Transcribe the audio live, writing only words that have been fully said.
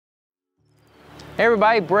Hey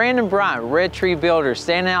everybody, Brandon Bryant, Red Tree Builders,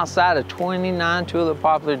 standing outside of 29 Tulip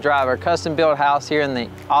Poplar Drive, our custom built house here in the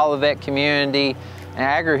Olivette community and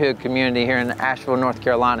Agri-Hood community here in Asheville, North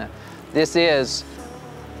Carolina. This is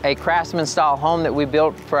a craftsman style home that we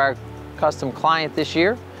built for our custom client this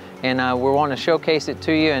year, and we want to showcase it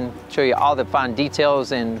to you and show you all the fine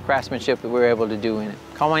details and craftsmanship that we're able to do in it.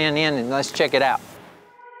 Come on in and let's check it out.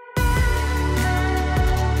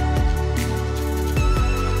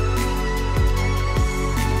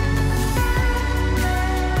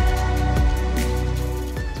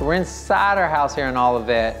 So we're inside our house here in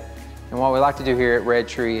Olivette, and what we like to do here at Red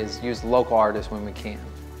Tree is use local artists when we can.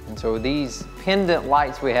 And so these pendant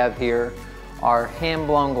lights we have here are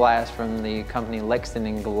hand-blown glass from the company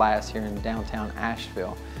Lexington Glass here in downtown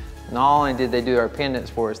Asheville. Not only did they do our pendants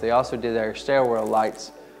for us, they also did our stairwell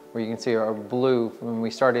lights, where you can see our blue when we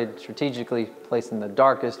started strategically placing the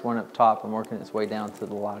darkest one up top and working its way down to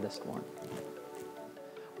the lightest one.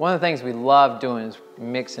 One of the things we love doing is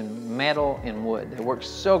mixing metal and wood. They work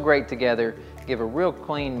so great together, give a real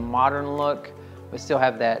clean, modern look, but still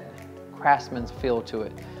have that craftsman's feel to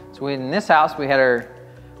it. So in this house, we had our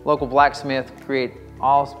local blacksmith create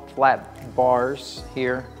all flat bars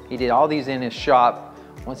here. He did all these in his shop.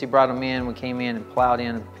 Once he brought them in, we came in and plowed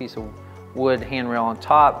in a piece of wood handrail on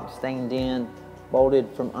top, stained in, bolted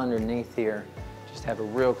from underneath here. Just have a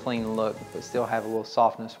real clean look, but still have a little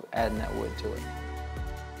softness adding that wood to it.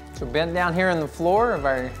 So bent down here on the floor of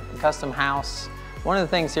our custom house, one of the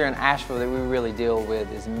things here in Asheville that we really deal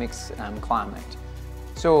with is mixed climate.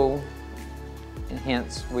 So, and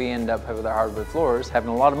hence we end up with our hardwood floors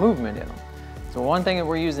having a lot of movement in them. So one thing that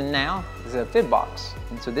we're using now is a fid box.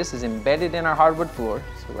 And so this is embedded in our hardwood floor.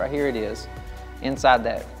 So right here it is, inside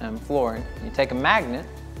that flooring. You take a magnet,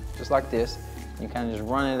 just like this, and you kind of just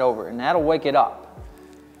run it over, and that'll wake it up.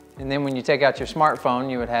 And then when you take out your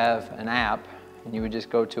smartphone, you would have an app, and you would just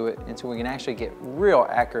go to it, and so we can actually get real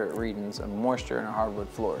accurate readings of moisture in our hardwood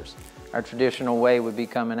floors. Our traditional way would be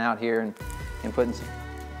coming out here and putting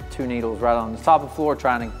two needles right on the top of the floor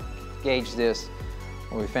trying to gauge this.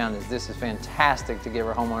 What we found is this is fantastic to give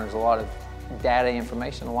our homeowners a lot of data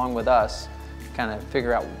information along with us, kind of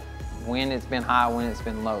figure out when it's been high, when it's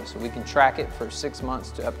been low. So we can track it for 6 months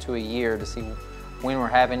to up to a year to see when we're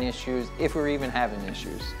having issues, if we're even having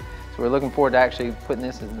issues. So we're looking forward to actually putting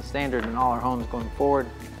this as the standard in all our homes going forward.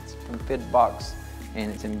 It's from fid box, and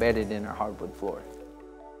it's embedded in our hardwood floor.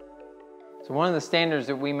 So one of the standards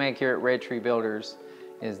that we make here at Red Tree Builders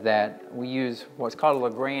is that we use what's called a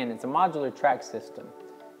Legrand. It's a modular track system.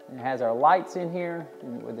 And it has our lights in here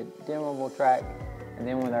with a dimmable track, and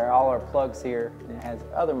then with all our plugs here, and it has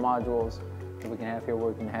other modules that we can have here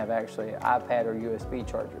where we can have actually iPad or USB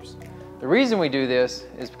chargers. The reason we do this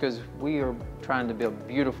is because we are trying to build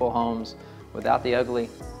beautiful homes without the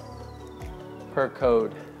ugly per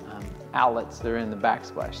code outlets that are in the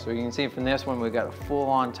backsplash. So you can see from this one, we've got a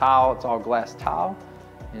full-on tile. It's all glass tile,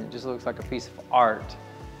 and it just looks like a piece of art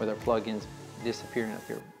with our plugins disappearing up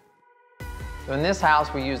here. So in this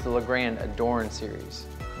house, we use the Legrand Adorn series,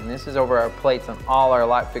 and this is over our plates on all our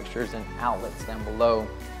light fixtures and outlets down below.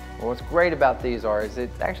 Well, what's great about these is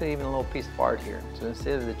it's actually even a little piece of art here. So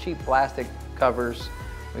instead of the cheap plastic covers,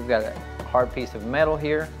 we've got a hard piece of metal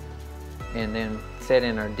here, and then set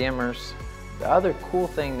in our dimmers. The other cool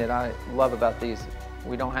thing that I love about these,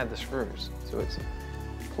 we don't have the screws. So it's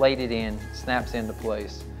plated in, snaps into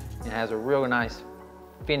place, and has a real nice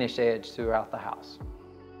finished edge throughout the house.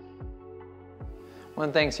 One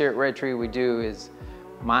of the things here at Red Tree we do is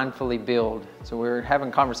mindfully build. So we're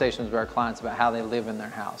having conversations with our clients about how they live in their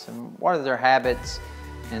house and what are their habits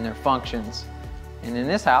and their functions. And in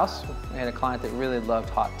this house, we had a client that really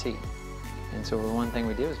loved hot tea. And so one thing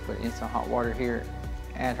we did was put instant hot water here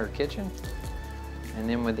at her kitchen. And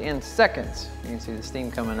then within seconds, you can see the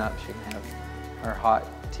steam coming up. She can have her hot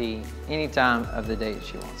tea any time of the day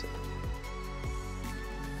she wants it.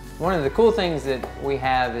 One of the cool things that we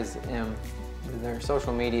have is their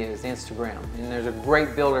social media is Instagram, and there's a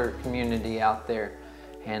great builder community out there,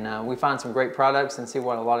 and we find some great products and see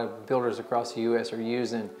what a lot of builders across the U.S. are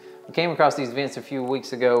using. We came across these vents a few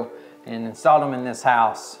weeks ago and installed them in this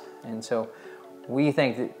house, and so we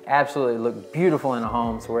think that absolutely look beautiful in a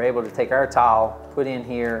home. So we're able to take our tile, put in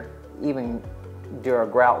here, even do our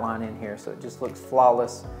grout line in here, so it just looks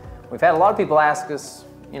flawless. We've had a lot of people ask us,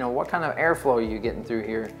 you know, what kind of airflow are you getting through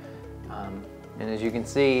here? And as you can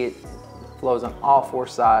see, it flows on all four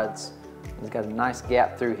sides. It's got a nice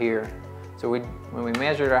gap through here. So when we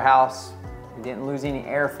measured our house, we didn't lose any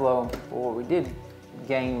airflow, but what we did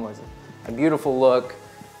gain was a beautiful look,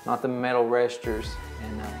 not the metal registers.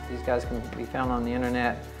 And these guys can be found on the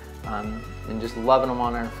internet. and just loving them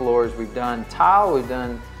on our floors. We've done tile, we've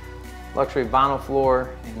done luxury vinyl floor,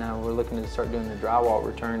 and now we're looking to start doing the drywall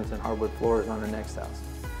returns and hardwood floors on our next house.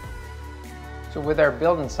 So with our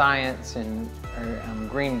building science and our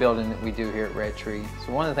green building that we do here at Red Tree,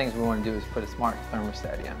 so one of the things we want to do is put a smart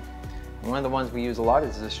thermostat in. And one of the ones we use a lot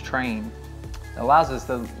is this train. It allows us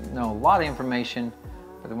to know a lot of information,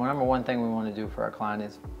 but the number one thing we want to do for our client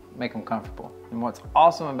is make them comfortable. And what's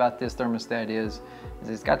awesome about this thermostat is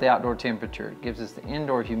it's got the outdoor temperature. It gives us the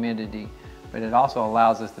indoor humidity, but it also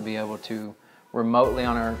allows us to be able to remotely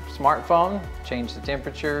on our smartphone change the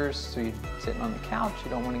temperatures. So you're sitting on the couch, you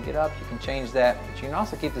don't want to get up, you can change that, but you can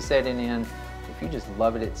also keep the setting in. If you just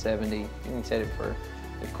love it at 70, you can set it for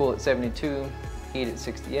the cool at 72, heat at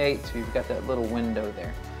 68, so you've got that little window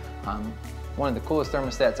there. One of the coolest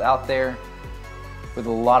thermostats out there with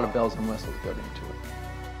a lot of bells and whistles built into it.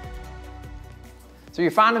 So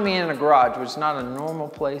you're finding me in a garage, which is not a normal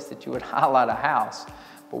place that you would highlight a house.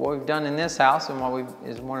 But what we've done in this house, and what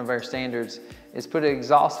is one of our standards, is put an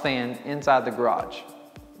exhaust fan inside the garage.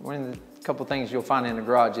 One of the couple things you'll find in a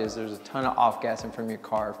garage is there's a ton of off-gassing from your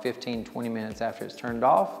car 15, 20 minutes after it's turned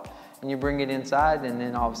off, and you bring it inside and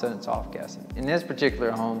then all of a sudden it's off-gassing. In this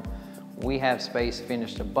particular home, we have space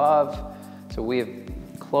finished above, so we have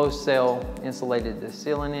closed cell insulated the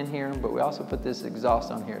ceiling in here, but we also put this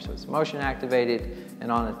exhaust on here, so it's motion activated and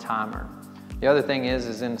on a timer. The other thing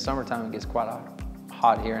is in the summertime it gets quite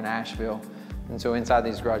hot here in Asheville, and so inside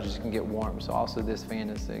these garages you can get warm. So also this fan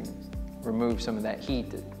is to remove some of that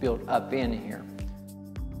heat that's built up in here.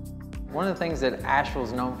 One of the things that Asheville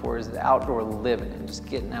is known for is the outdoor living and just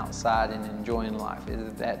getting outside and enjoying life.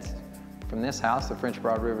 That's from this house, the French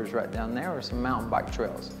Broad River is right down there, or some mountain bike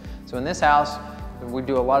trails. So in this house, we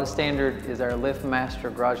do a lot of standard is our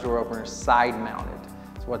LiftMaster garage door opener side mounted.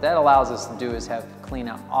 So what that allows us to do is clean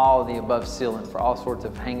out all the above ceiling for all sorts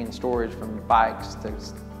of hanging storage, from bikes to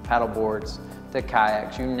paddle boards to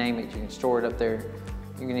kayaks, you name it, you can store it up there.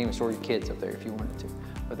 You can even store your kids up there if you wanted to.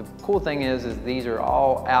 But the cool thing is these are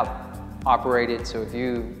all out operated, so if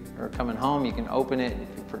you are coming home, you can open it.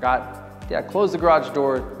 If you forgot, close the garage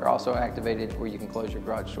door, they're also activated where you can close your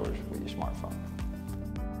garage doors with your smartphone.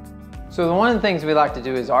 So one of the things we like to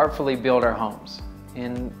do is artfully build our homes.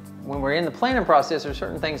 And when we're in the planning process, there's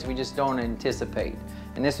certain things we just don't anticipate.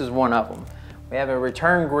 And this is one of them. We have a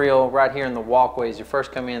return grill right here in the walkways. You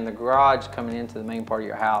first come in the garage, coming into the main part of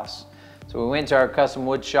your house. So we went to our custom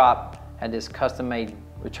wood shop, had this custom made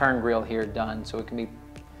return grill here done, so it can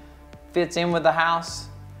fits in with the house,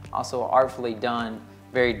 also artfully done,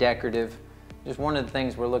 very decorative. Just one of the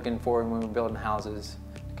things we're looking for when we're building houses,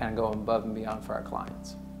 to kind of go above and beyond for our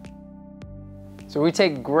clients. So we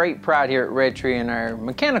take great pride here at Red Tree in our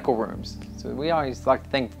mechanical rooms. So we always like to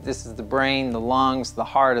think that this is the brain, the lungs, the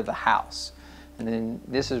heart of the house. And then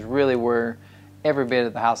this is really where every bit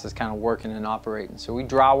of the house is kind of working and operating. So we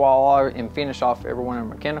drywall and finish off every one of our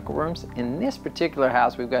mechanical rooms. In this particular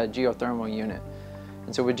house, we've got a geothermal unit.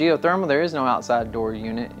 And so with geothermal, there is no outside door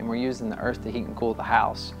unit, and we're using the earth to heat and cool the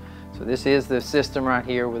house. So this is the system right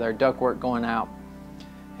here with our ductwork going out.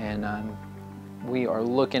 And we are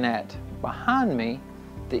looking at, behind me,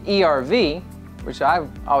 the ERV, which I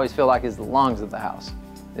always feel like is the lungs of the house.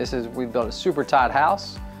 We've built a super tight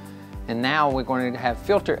house, and now we're going to have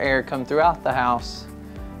filter air come throughout the house,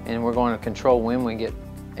 and we're going to control when we get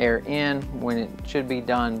air in, when it should be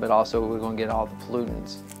done, but also we're going to get all the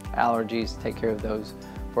pollutants, allergies, take care of those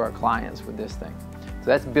for our clients with this thing. So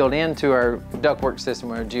that's built into our ductwork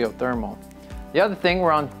system, our geothermal. The other thing,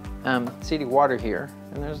 we're on city water here,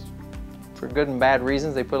 and there's, for good and bad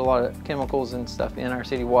reasons, they put a lot of chemicals and stuff in our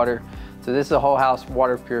city water. So this is a whole house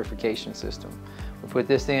water purification system. We put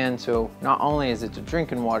this in, so not only is it the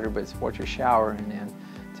drinking water, but it's what you're showering in,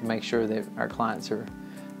 to make sure that our clients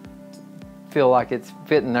feel like it's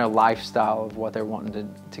fitting their lifestyle of what they're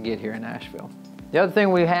wanting to get here in Asheville. The other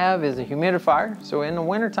thing we have is a humidifier. So in the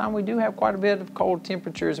wintertime, we do have quite a bit of cold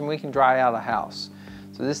temperatures, and we can dry out a house.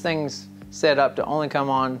 So this thing's set up to only come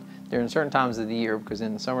on during certain times of the year, because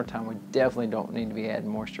in the summertime, we definitely don't need to be adding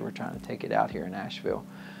moisture. We're trying to take it out here in Asheville.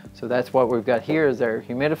 So that's what we've got here is our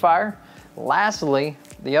humidifier. Lastly,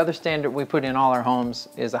 the other standard we put in all our homes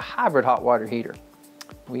is a hybrid hot water heater.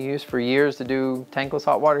 We used for years to do tankless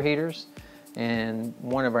hot water heaters, and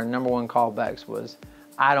one of our #1 callbacks was,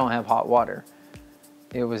 I don't have hot water.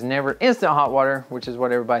 It was never instant hot water, which is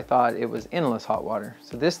what everybody thought. It was endless hot water.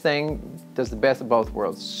 So this thing does the best of both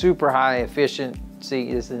worlds. Super high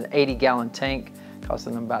efficiency. This is an 80-gallon tank,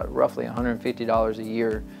 costing them about roughly $150 a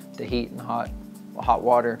year to heat and hot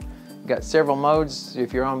water. You've got several modes.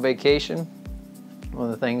 If you're on vacation, one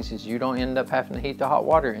of the things is you don't end up having to heat the hot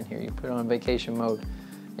water in here. You put it on vacation mode,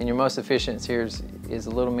 and your most efficient here is a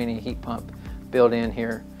little mini heat pump built in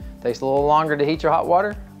here. Takes a little longer to heat your hot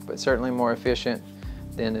water, but certainly more efficient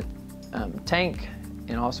than a tank,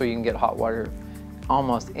 and also you can get hot water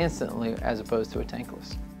almost instantly as opposed to a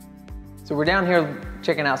tankless. So we're down here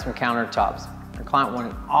checking out some countertops. Our client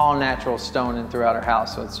wanted all natural stone in throughout our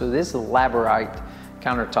house, so this is a laborite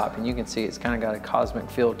countertop, and you can see it's kind of got a cosmic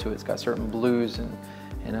feel to it. It's got certain blues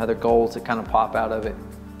and other golds that kind of pop out of it.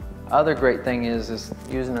 Other great thing is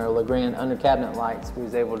using our Legrand under cabinet lights, we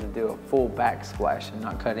was able to do a full backsplash and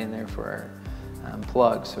not cut in there for our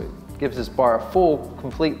plugs. So it gives this bar a full,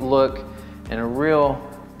 complete look and a real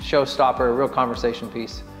showstopper, a real conversation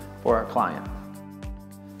piece for our client.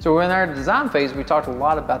 So in our design phase, we talked a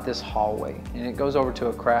lot about this hallway, and it goes over to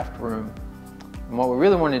a craft room. And what we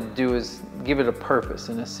really wanted to do is give it a purpose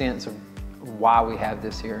and a sense of why we have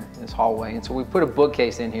this here, this hallway. And so we put a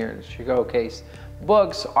bookcase in here, a to-go case.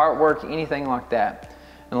 Books, artwork, anything like that.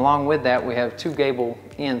 And along with that, we have two gable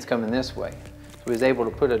ends coming this way. So we was able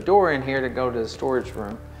to put a door in here to go to the storage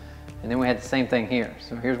room. And then we had the same thing here.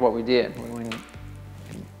 So here's what we did. We went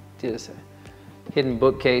and did a hidden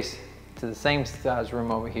bookcase to the same size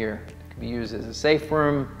room over here. It can be used as a safe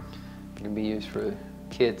room. It can be used for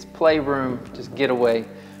kids' playroom, just getaway.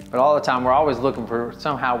 But all the time, we're always looking for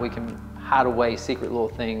somehow we can hide away secret little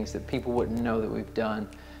things that people wouldn't know that we've done,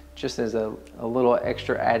 just as a little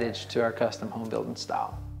extra adage to our custom home building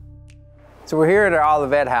style. So we're here at our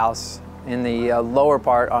Olivette house in the lower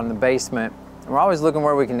part on the basement. And we're always looking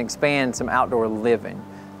where we can expand some outdoor living.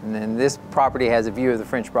 And then this property has a view of the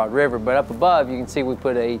French Broad River, but up above you can see we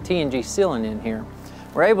put a T&G ceiling in here.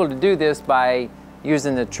 We're able to do this by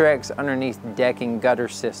using the Trex underneath decking gutter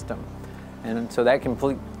system. And so that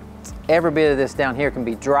every bit of this down here can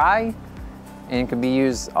be dry and can be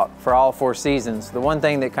used for all 4 seasons. The one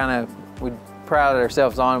thing that kind of we prided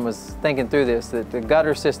ourselves on was thinking through this, that the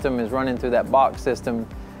gutter system is running through that box system,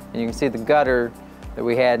 and you can see the gutter that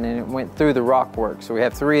we had, and it went through the rock work. So we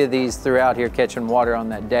have 3 of these throughout here catching water on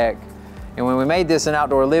that deck. And when we made this an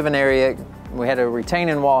outdoor living area, we had a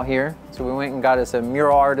retaining wall here. So we went and got us a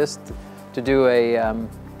mural artist to do a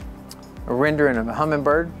rendering of a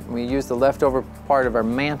hummingbird. We used the leftover part of our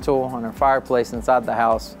mantle on our fireplace inside the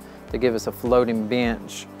house to give us a floating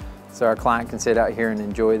bench so our client can sit out here and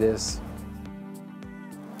enjoy this.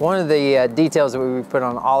 One of the details that we put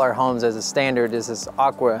on all our homes as a standard is this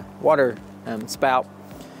aqua water spout.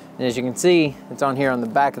 And as you can see, it's on here on the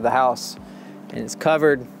back of the house, and it's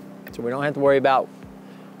covered, so we don't have to worry about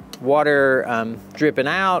water dripping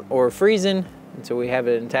out or freezing. And so we have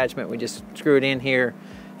an attachment, we just screw it in here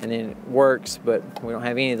and then it works, but we don't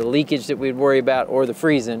have any of the leakage that we'd worry about or the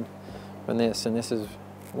freezing from this. And this is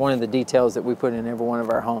one of the details that we put in every one of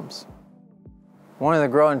our homes. One of the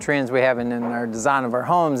growing trends we have in our design of our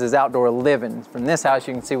homes is outdoor living. From this house,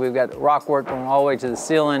 you can see we've got rock work going all the way to the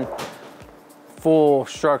ceiling, full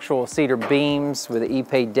structural cedar beams with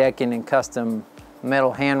Ipe decking and custom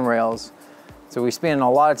metal handrails. So we spend a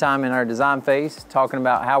lot of time in our design phase talking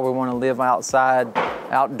about how we want to live outside,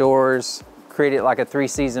 outdoors, create it like a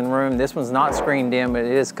 3-season room. This one's not screened in, but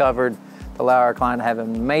it is covered to allow our client to have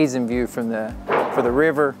an amazing view for the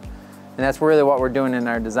river. And that's really what we're doing in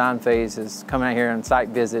our design phase, is coming out here on site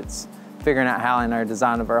visits, figuring out how in our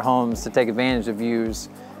design of our homes to take advantage of views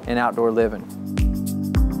in outdoor living.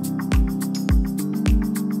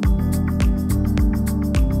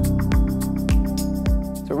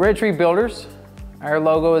 So Red Tree Builders, our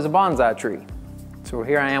logo is a bonsai tree. So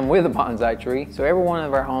here I am with a bonsai tree. So every one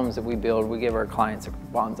of our homes that we build, we give our clients a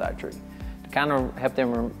bonsai tree to kind of help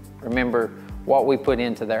them remember what we put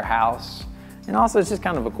into their house. And also it's just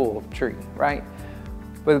kind of a cool tree, right?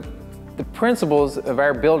 But the principles of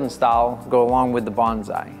our building style go along with the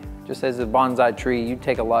bonsai. Just as a bonsai tree, you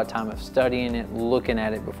take a lot of time of studying it, looking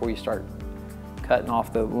at it before you start cutting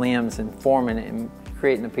off the limbs and forming it and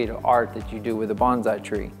creating a piece of art that you do with a bonsai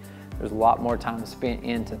tree. There's a lot more time spent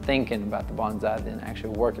into thinking about the bonsai than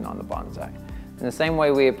actually working on the bonsai. In the same way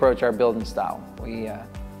we approach our building style. We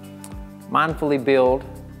mindfully build,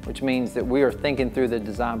 which means that we are thinking through the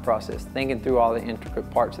design process, thinking through all the intricate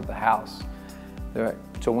parts of the house.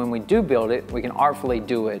 So when we do build it, we can artfully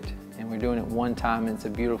do it, and we're doing it one time, and it's a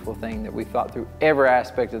beautiful thing that we thought through every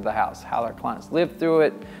aspect of the house, how our clients live through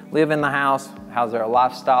it, live in the house, how's their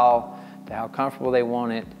lifestyle, to how comfortable they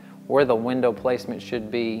want it, where the window placement should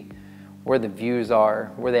be, where the views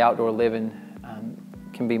are, where the outdoor living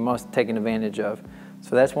can be most taken advantage of.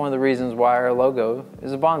 So that's one of the reasons why our logo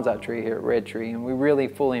is a bonsai tree here at Red Tree, and we really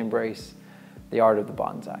fully embrace the art of the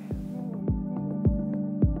bonsai.